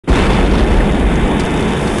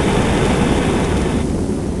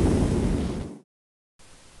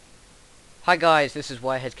Hi guys, this is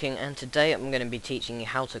Wireheadking, and today I'm going to be teaching you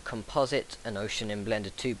how to composite an ocean in Blender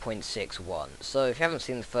 2.61. So if you haven't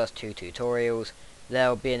seen the first two tutorials,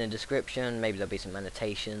 they'll be in the description. Maybe there'll be some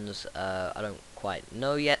annotations. I don't quite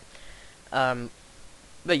know yet.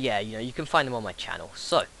 But yeah, you can find them on my channel.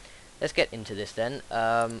 So let's get into this then.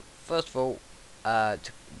 First of all,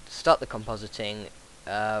 to start the compositing,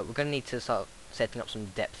 we're going to need to start setting up some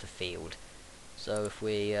depth of field. So if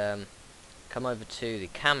we come over to the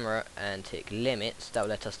camera and tick limits, that will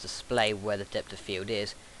let us display where the depth of field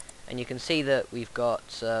is, and you can see that we've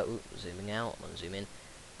got zooming out, I want to zoom in.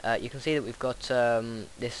 You can see that we've got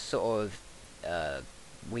this sort of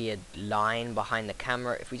weird line behind the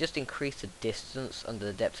camera. If we just increase the distance under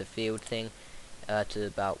the depth of field thing to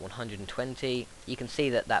about 120, you can see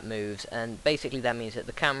that that moves, and basically that means that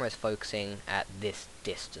the camera is focusing at this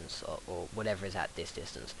distance, or whatever is at this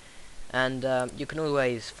distance. And you can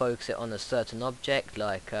always focus it on a certain object,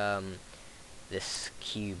 like this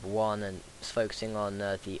cube 1, and it's focusing on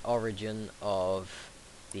the origin of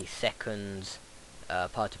the second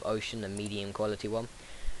part of ocean, the medium quality one.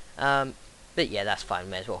 But yeah, that's fine,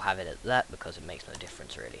 may as well have it at that because it makes no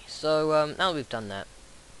difference really. So now that we've done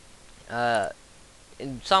that,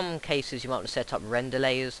 in some cases you might want to set up render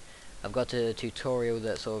layers. I've got a tutorial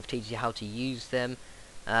that sort of teaches you how to use them,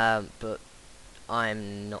 but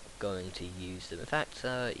I'm not going to use them. In fact,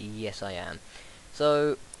 yes I am.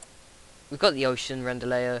 So we've got the ocean render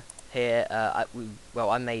layer here.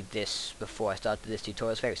 I made this before I started this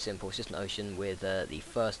tutorial. It's very simple. It's just an ocean with the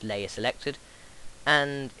first layer selected,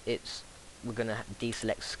 and we're gonna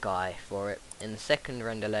deselect sky for it. In the second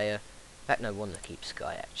render layer, in fact, no, we want to keep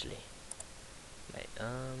sky actually. Wait,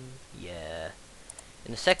 yeah.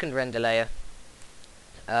 In the second render layer,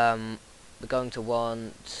 we're going to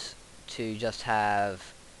want to just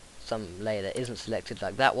have some layer that isn't selected,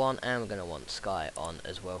 like that one, and we're going to want sky on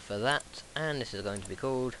as well for that, and this is going to be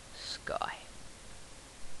called sky.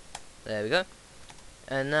 There we go.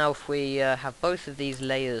 And now if we have both of these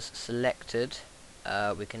layers selected,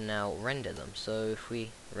 we can now render them. So if we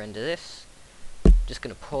render this, just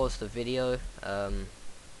going to pause the video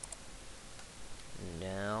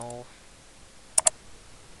now.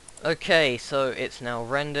 Okay, so it's now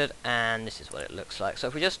rendered, and this is what it looks like. So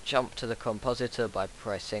if we just jump to the compositor by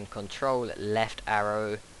pressing Control left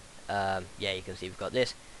arrow, yeah, you can see we've got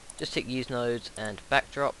this. Just tick use nodes and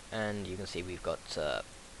backdrop, and you can see we've got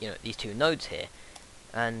these two nodes here.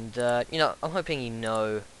 And I'm hoping you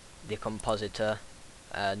know the compositor,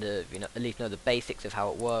 at least know the basics of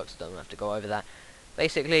how it works. Don't have to go over that.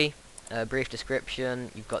 Basically, brief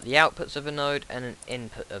description: you've got the outputs of a node and an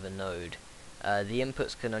input of a node. The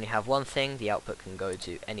inputs can only have one thing, the output can go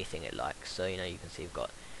to anything it likes. So you can see we've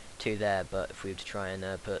got two there, but if we were to try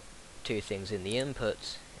and put two things in the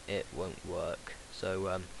inputs, it won't work.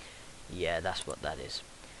 So yeah, that's what that is.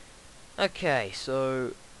 Okay,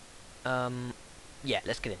 so yeah,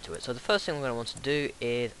 let's get into it. So the first thing we're going to want to do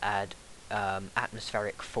is add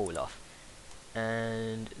Atmospheric Falloff,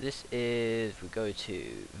 and this is, if we go to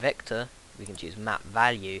vector, we can choose map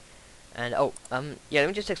value. And yeah, let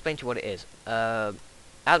me just explain to you what it is.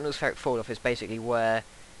 Atmospheric Falloff is basically where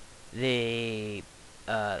the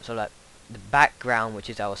the background, which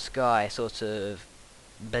is our sky, sort of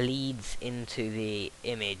bleeds into the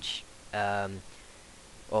image,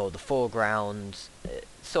 or the foreground.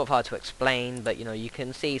 It's sort of hard to explain, but you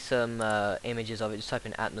can see some images of it. Just type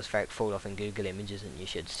in Atmospheric Falloff in Google Images, and you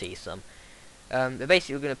should see some. But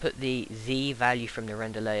basically we're going to put the Z value from the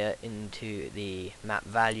render layer into the map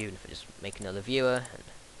value, and if I just make another viewer and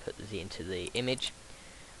put the Z into the image,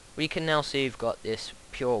 we can now see we've got this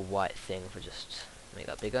pure white thing. If I just make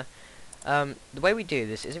that bigger, the way we do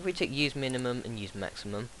this is if we take use minimum and use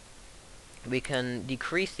maximum, we can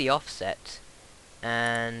decrease the offset,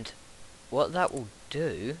 and what that will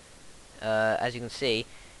do, as you can see,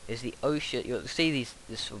 is the ocean. You'll see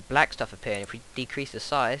this sort of black stuff appear, and if we decrease the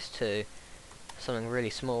size to something really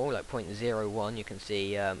small, like 0.01, you can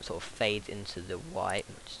see sort of fades into the white.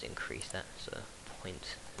 I'll just increase that, so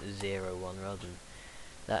 0.01 rather than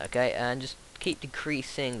that. Okay, and just keep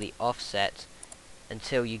decreasing the offset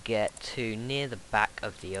until you get to near the back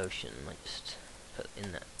of the ocean. I might just put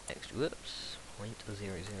in that extra, whoops,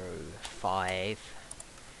 0.005.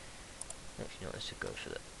 Actually, no, let's just go for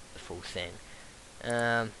the full thing.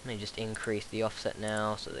 Let me just increase the offset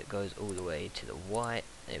now so that it goes all the way to the white.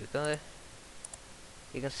 There we go.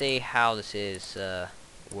 You can see how this is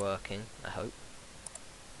working, I hope.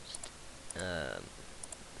 In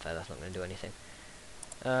fact, that's not going to do anything.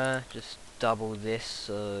 Just double this,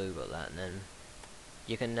 so we've got that, and then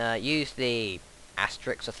you can use the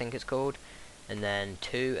asterisk, I think it's called, and then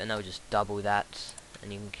 2, and I'll just double that,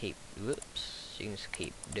 and you can keep, whoops, you can just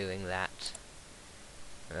keep doing that.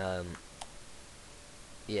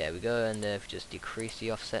 Yeah, we go, and they've just decreased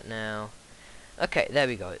the offset now. Okay, there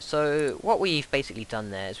we go. So what we've basically done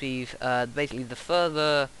there is we've basically, the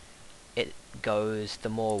further it goes, the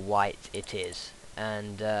more white it is,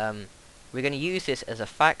 and we're going to use this as a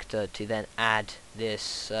factor to then add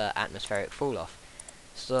this atmospheric falloff.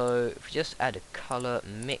 So if we just add a color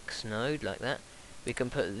mix node like that, we can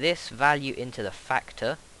put this value into the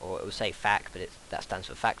factor, or it will say fac, but that stands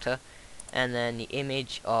for factor, and then the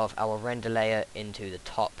image of our render layer into the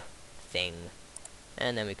top thing,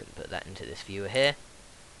 and then we can put that into this viewer here.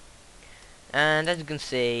 And as you can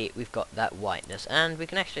see, we've got that whiteness, and we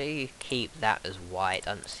can actually keep that as white.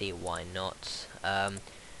 I don't see why not.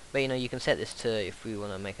 But you know, you can set this to, if we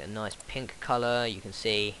want to make a nice pink color, you can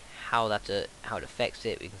see how that how it affects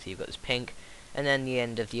it. We can see you've got this pink, and then the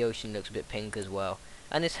end of the ocean looks a bit pink as well.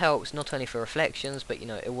 And this helps not only for reflections, but you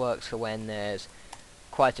know, it works for when there's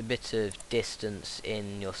quite a bit of distance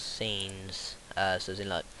in your scenes. So as in,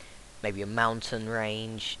 like, maybe a mountain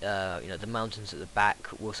range, you know, the mountains at the back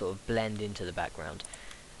will sort of blend into the background.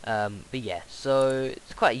 But yeah, so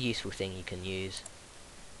it's quite a useful thing you can use.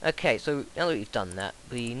 Okay, so now that we've done that,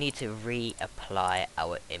 we need to reapply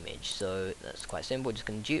our image. So that's quite simple. We're just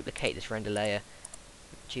going to duplicate this render layer,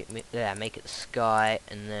 make it the sky,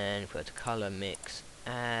 and then put a color mix,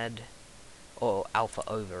 add, or alpha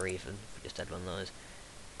over even, if we just add one of those.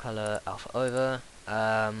 Color alpha over.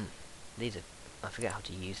 These are, I forget how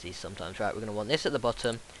to use these sometimes. Right, we're going to want this at the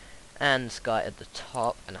bottom and sky at the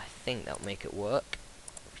top, and I think that'll make it work.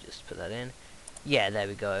 Just put that in. Yeah, there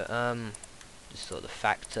we go. Just sort of the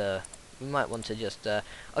factor. We might want to just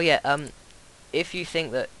oh yeah, if you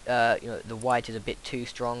think that you know, the white is a bit too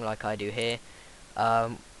strong, like I do here,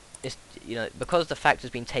 it's, you know, because the factor's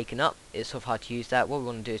been taken up, it's sort of hard to use that. What we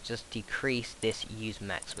want to do is just decrease this use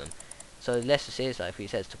maximum. So let's just say, like, if we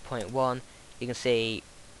set it to 0.1, you can see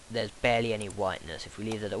there's barely any whiteness. If we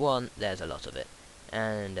leave it at 1, there's a lot of it.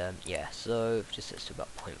 And yeah, so just set it to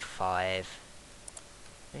about 0.5,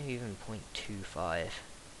 maybe even 0.25.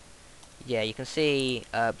 Yeah, you can see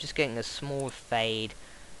just getting a small fade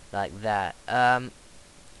like that. I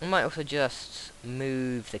might also just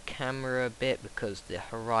move the camera a bit, because the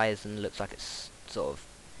horizon looks like it's sort of,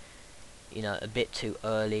 you know, a bit too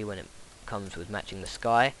early when it comes with matching the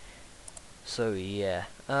sky. So yeah,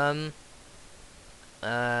 yeah,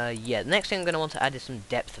 the next thing I'm going to want to add is some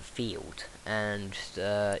depth of field, and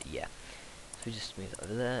yeah, so we just move it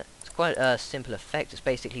over there. It's quite a simple effect. It's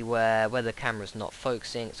basically where the camera's not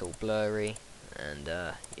focusing, it's all blurry, and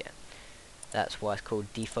yeah, that's why it's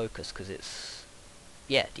called defocus, because it's,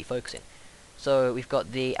 yeah, defocusing. So we've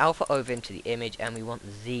got the alpha over into the image, and we want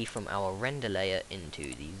the Z from our render layer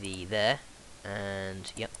into the Z there,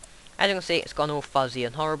 and yep. As you can see, it's gone all fuzzy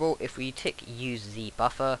and horrible. If we tick use Z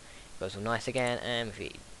buffer, it goes all nice again, and if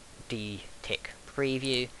we de-tick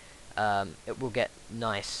preview, it will get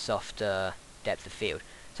nice soft depth of field.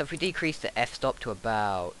 So if we decrease the f-stop to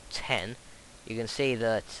about 10, you can see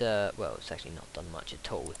that, well, it's actually not done much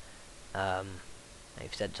at all.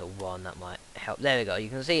 If set to 1, that might help. There we go. You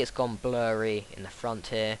can see it's gone blurry in the front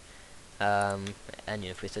here. And you know,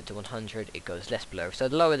 if we set to 100, it goes less blurry. So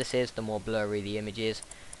the lower this is, the more blurry the image is.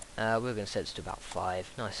 We're going to set this to about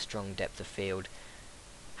 5. Nice strong depth of field.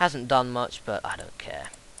 Hasn't done much, but I don't care.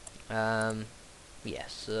 Yeah,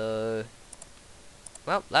 so,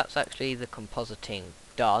 well, that's actually the compositing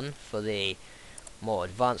done. For the more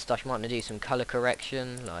advanced stuff, you might want to do some color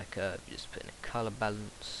correction, like just put in a color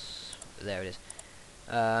balance. There it is.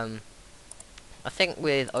 I think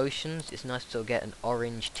with oceans, it's nice to get an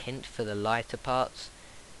orange tint for the lighter parts,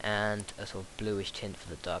 and a sort of bluish tint for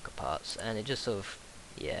the darker parts, and it just sort of,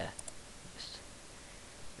 yeah, just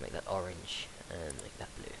make that orange and make that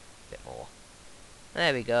blue a bit more.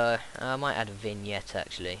 There we go. I might add a vignette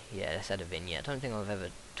actually. Yeah, let's add a vignette. I don't think I've ever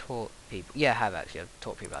taught people. Yeah, I have actually. I've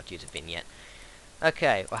taught people how to use a vignette.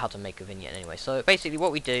 Okay, or how to make a vignette anyway. So basically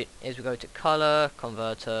what we do is we go to color,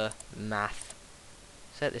 converter, math,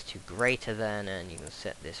 set this to greater than, and you can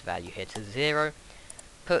set this value here to 0.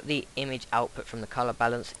 Put the image output from the color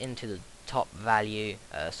balance into the top value.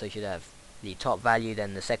 So you should have the top value,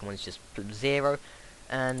 then the second one's just 0.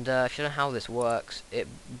 And if you don't know how this works, it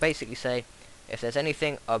basically say if there's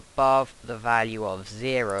anything above the value of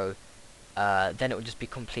 0, then it will just be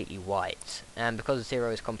completely white. And because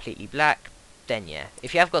 0 is completely black, then yeah.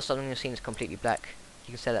 If you have got something in your scene that's completely black,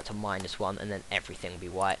 you can set that to -1, and then everything will be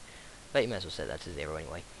white. But you may as well set that to 0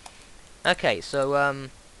 anyway. Okay, so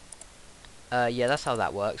yeah, that's how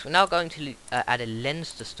that works. We're now going to add a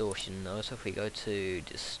lens distortion though. So if we go to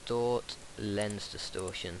distort lens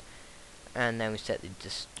distortion, and then we set the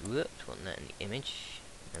whoops, want that in the image.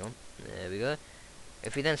 Hang on, there we go.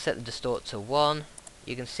 If we then set the distort to 1,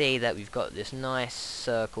 you can see that we've got this nice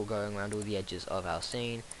circle going around all the edges of our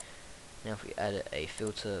scene. Now if we add a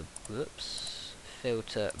filter, whoops,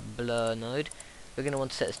 filter blur node, we're going to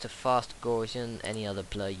want to set this to fast Gaussian. Any other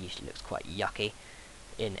blur usually looks quite yucky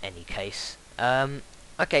in any case.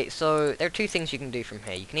 Okay, so there are two things you can do from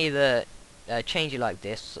here. You can either change it like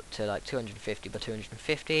this to like 250 by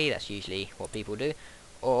 250, that's usually what people do,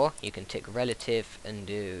 or you can tick relative and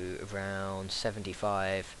do around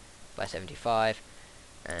 75 by 75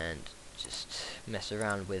 and just mess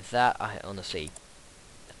around with that. I honestly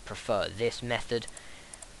prefer this method,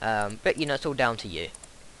 but you know, it's all down to you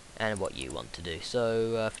and what you want to do.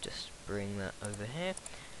 So just bring that over here.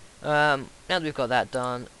 Now that we've got that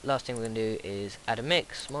done, last thing we're going to do is add a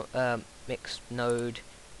mix node,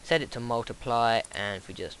 set it to multiply, and if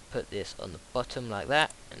we just put this on the bottom like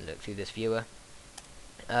that and look through this viewer,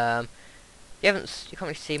 you can't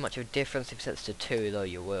really see much of a difference. If it sets to 2 though,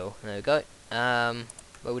 you will. There we go.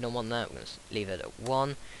 But we don't want that, we're going to leave it at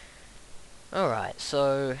 1. Alright,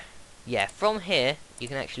 so yeah, from here you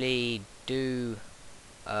can actually do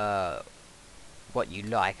what you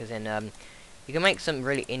like, as in you can make some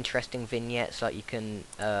really interesting vignettes. Like you can,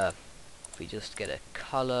 if we just get a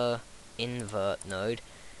color invert node,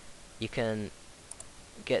 you can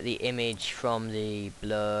get the image from the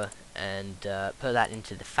blur and put that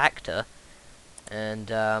into the factor,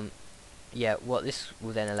 and yeah, what this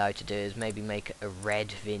will then allow you to do is maybe make a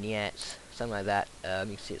red vignette, something like that.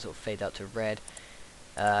 You can see it sort of fade out to red,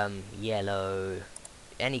 yellow,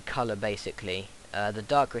 any color basically. The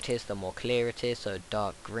darker it is, the more clear it is, so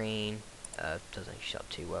dark green doesn't show up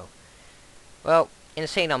too well. Well, in a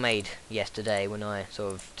scene I made yesterday, when I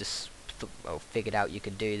sort of just figured out you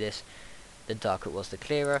could do this, the darker it was the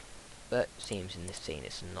clearer, but seems in this scene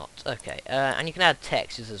it's not. Okay, and you can add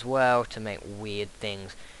textures as well to make weird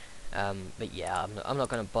things, but yeah, I'm not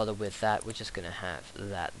going to bother with that. We're just going to have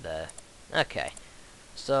that there. Okay,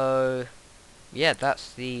 so yeah,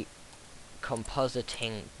 that's the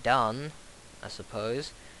compositing done, I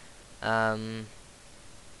suppose.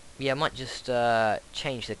 Yeah, I might just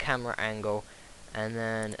change the camera angle, and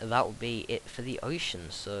then that will be it for the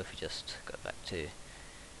ocean. So if we just go back to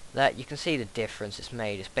that, you can see the difference it's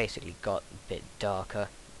made. It's basically got a bit darker,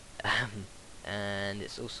 and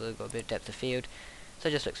it's also got a bit of depth of field, so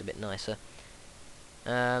it just looks a bit nicer.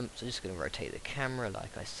 So just going to rotate the camera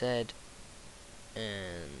like I said,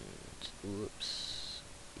 and whoops,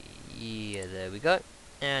 yeah, there we go.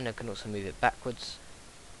 And I can also move it backwards,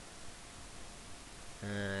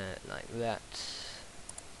 like that.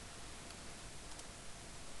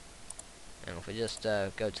 And if I just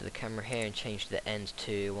go to the camera here and change the end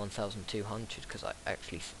to 1200, because I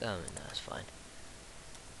actually no, that's fine.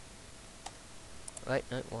 Right,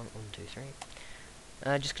 no, 1, 2, 3.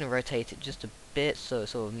 Just gonna rotate it just a bit so it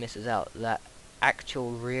sort of misses out that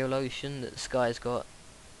actual real ocean that the sky's got.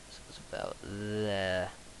 So it's about there.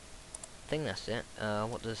 I think that's it.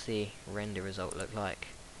 What does the render result look like?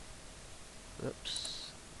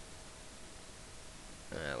 Whoops.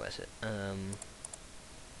 Where's it?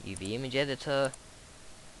 UV image editor.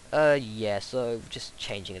 Yeah, so just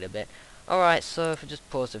changing it a bit. Alright, so if I just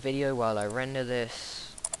pause the video while I render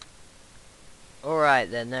this. Alright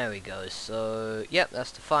then, there we go. So, yep,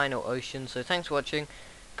 that's the final ocean. So thanks for watching.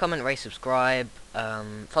 Comment, rate, subscribe.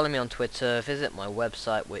 Follow me on Twitter. Visit my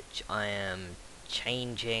website, which I am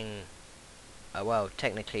changing. Well,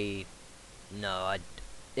 technically, no,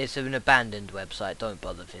 it's an abandoned website. Don't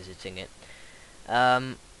bother visiting it.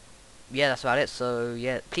 Yeah, that's about it. So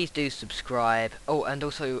yeah, please do subscribe. Oh, and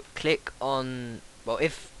also click on, well,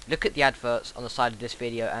 look at the adverts on the side of this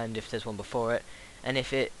video, and if there's one before it, and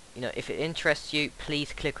if it interests you,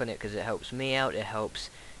 please click on it, because it helps me out, it helps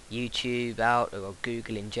YouTube out, or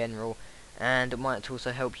Google in general, and it might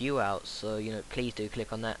also help you out. So please do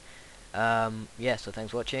click on that. Yeah, so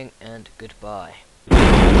thanks for watching, and goodbye.